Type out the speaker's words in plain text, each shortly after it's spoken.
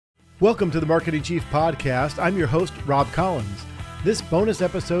Welcome to the Marketing Chief Podcast. I'm your host, Rob Collins. This bonus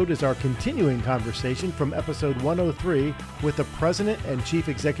episode is our continuing conversation from episode 103 with the President and Chief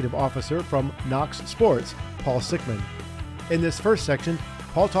Executive Officer from Knox Sports, Paul Sickman. In this first section,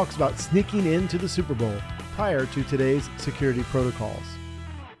 Paul talks about sneaking into the Super Bowl prior to today's security protocols.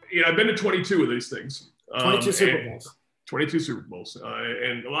 I've been to 22 of these things. 22 Super Bowls. 22 Super Bowls.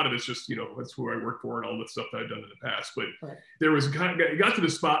 And a lot of it's just, that's who I work for and all the stuff that I've done in the past. But There was it got to the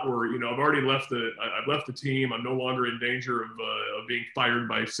spot where, I've already left the team. I'm no longer in danger of being fired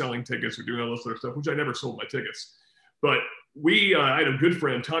by selling tickets or doing all this other stuff, which I never sold my tickets. But I had a good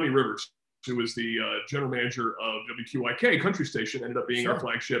friend, Tommy Rivers, who was the general manager of WQYK country station, ended up being our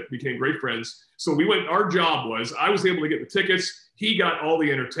flagship, became great friends. So our job was, I was able to get the tickets. He got all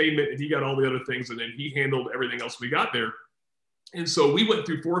the entertainment and he got all the other things. And then he handled everything else we got there. And so we went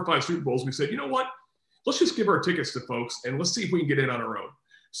through 4 or 5 Super Bowls. We said, you know what, let's just give our tickets to folks and let's see if we can get in on our own.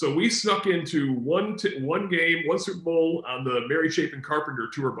 So we snuck into one Super Bowl on the Mary Chapin Carpenter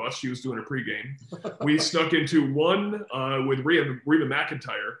tour bus. She was doing a pregame. We snuck into one with Reba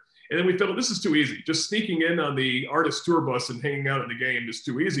McEntire. And then we felt, this is too easy. Just sneaking in on the artist tour bus and hanging out in the game is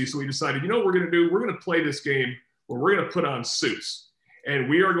too easy. So we decided, what we're going to do? We're going to play this game where we're going to put on suits. And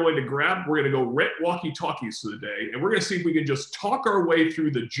we're going to go rent walkie-talkies for the day. And we're going to see if we can just talk our way through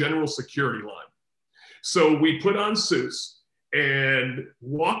the general security line. So we put on suits and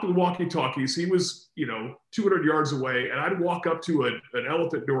walked the walkie-talkies. He was, 200 yards away. And I'd walk up to an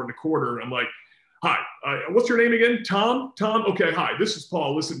elephant door in the corner. And I'm like, hi, what's your name again? Tom? Okay, hi, this is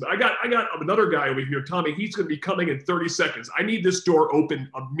Paul. Listen, I got another guy over here, Tommy. He's going to be coming in 30 seconds. I need this door open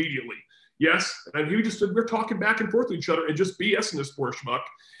immediately. Yes. And we're talking back and forth with each other and just BSing this poor schmuck.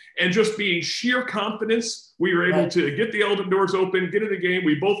 And just being sheer confidence, we were able to get the elephant doors open, get in the game.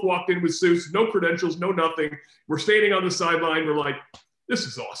 We both walked in with suits, no credentials, no nothing. We're standing on the sideline. We're like, this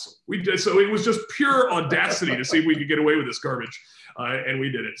is awesome. So it was just pure audacity to see if we could get away with this garbage. And we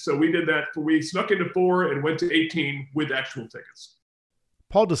did it. So we did that. We snuck into 4 and went to 18 with actual tickets.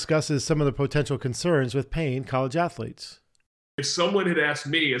 Paul discusses some of the potential concerns with paying college athletes. If someone had asked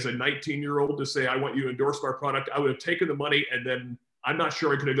me as a 19-year-old to say, I want you to endorse my product, I would have taken the money, and then I'm not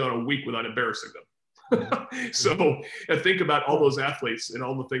sure I could have gone a week without embarrassing them. So think about all those athletes and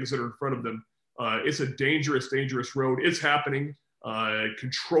all the things that are in front of them. It's a dangerous, dangerous road. It's happening.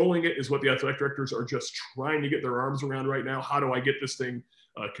 Controlling it is what the athletic directors are just trying to get their arms around right now. How do I get this thing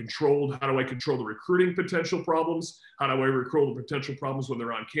controlled? How do I control the recruiting potential problems? How do I control the potential problems when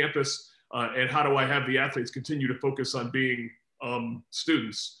they're on campus? And how do I have the athletes continue to focus on being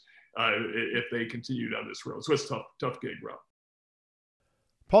students if they continue down this road? So it's tough gig, Rob.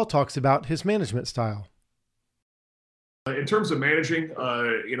 Paul talks about his management style. In terms of managing,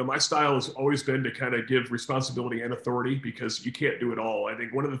 my style has always been to kind of give responsibility and authority because you can't do it all. I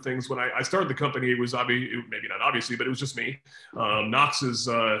think one of the things when I started the company, it was maybe not obviously, but it was just me. Knox is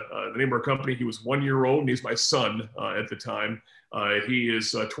the name of our company. He was 1 year old and he's my son at the time. He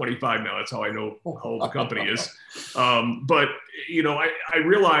is 25 now. That's how I know how old the company is. But I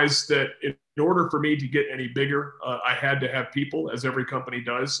realized that in order for me to get any bigger, I had to have people, as every company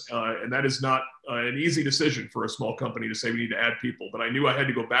does. And that is not an easy decision for a small company to say we need to add people. But I knew I had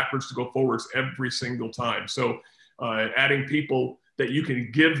to go backwards to go forwards every single time. So adding people that you can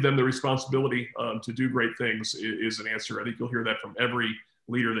give them the responsibility to do great things is an answer. I think you'll hear that from every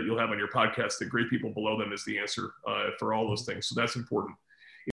leader that you'll have on your podcast, that great people below them is the answer for all those things. So that's important.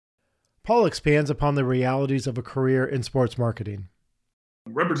 Paul expands upon the realities of a career in sports marketing.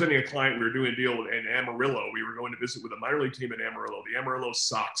 Representing a client, we were doing a deal in Amarillo. We were going to visit with a minor league team in Amarillo, the Amarillo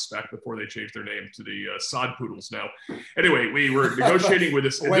Sox, back before they changed their name to the Sod Poodles now. Anyway, we were negotiating with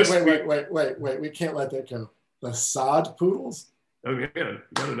this. Wait. We can't let that go. The Sod Poodles? Oh, man, you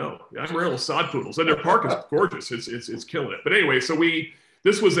got to know. The Amarillo Sod Poodles. And their park is gorgeous. It's killing it. But anyway, so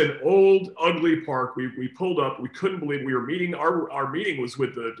this was an old, ugly park. We pulled up. We couldn't believe we were meeting. Our meeting was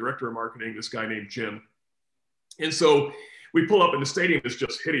with the director of marketing, this guy named Jim. And so we pull up and the stadium is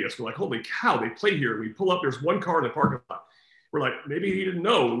just hideous. We're like, holy cow, they play here. We pull up, there's one car in the parking lot. We're like, maybe he didn't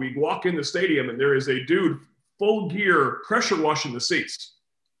know. We walk in the stadium and there is a dude, full gear, pressure washing the seats,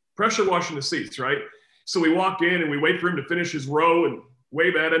 right? So we walk in and we wait for him to finish his row and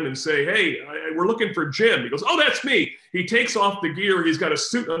wave at him and say, hey, we're looking for Jim. He goes, oh, that's me. He takes off the gear. He's got a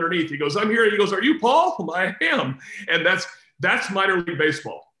suit underneath. He goes, I'm here. He goes, are you Paul? I am. And that's minor league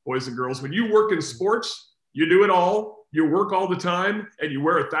baseball, boys and girls. When you work in sports, you do it all. You work all the time and you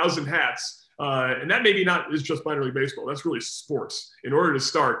wear 1,000 hats. And that maybe not is just minor league baseball. That's really sports. In order to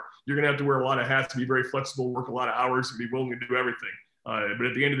start, you're going to have to wear a lot of hats, be very flexible, work a lot of hours, and be willing to do everything. But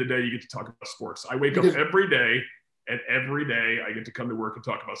at the end of the day, you get to talk about sports. I wake up every day And every day I get to come to work and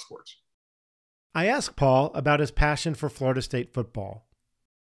talk about sports. I asked Paul about his passion for Florida State football.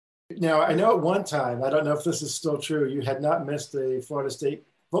 Now, I know at one time, I don't know if this is still true, you had not missed a Florida State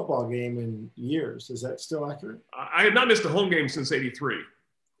football game in years. Is that still accurate? I have not missed a home game since '83.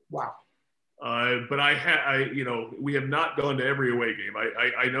 Wow. But we have not gone to every away game.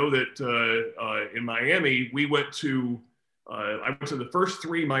 I know that in Miami, we went to, I went to the first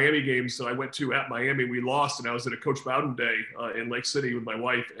 3 Miami games that I went to at Miami. We lost, and I was at a Coach Bowden day in Lake City with my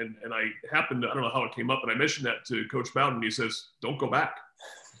wife. And I happened to, I don't know how it came up, but I mentioned that to Coach Bowden. He says, "Don't go back."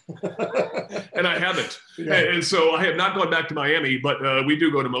 And I haven't. Yeah. And so I have not gone back to Miami, but we do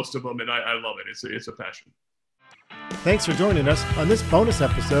go to most of them, and I love it. It's a passion. Thanks for joining us on this bonus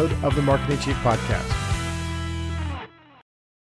episode of the Marketing Chief Podcast.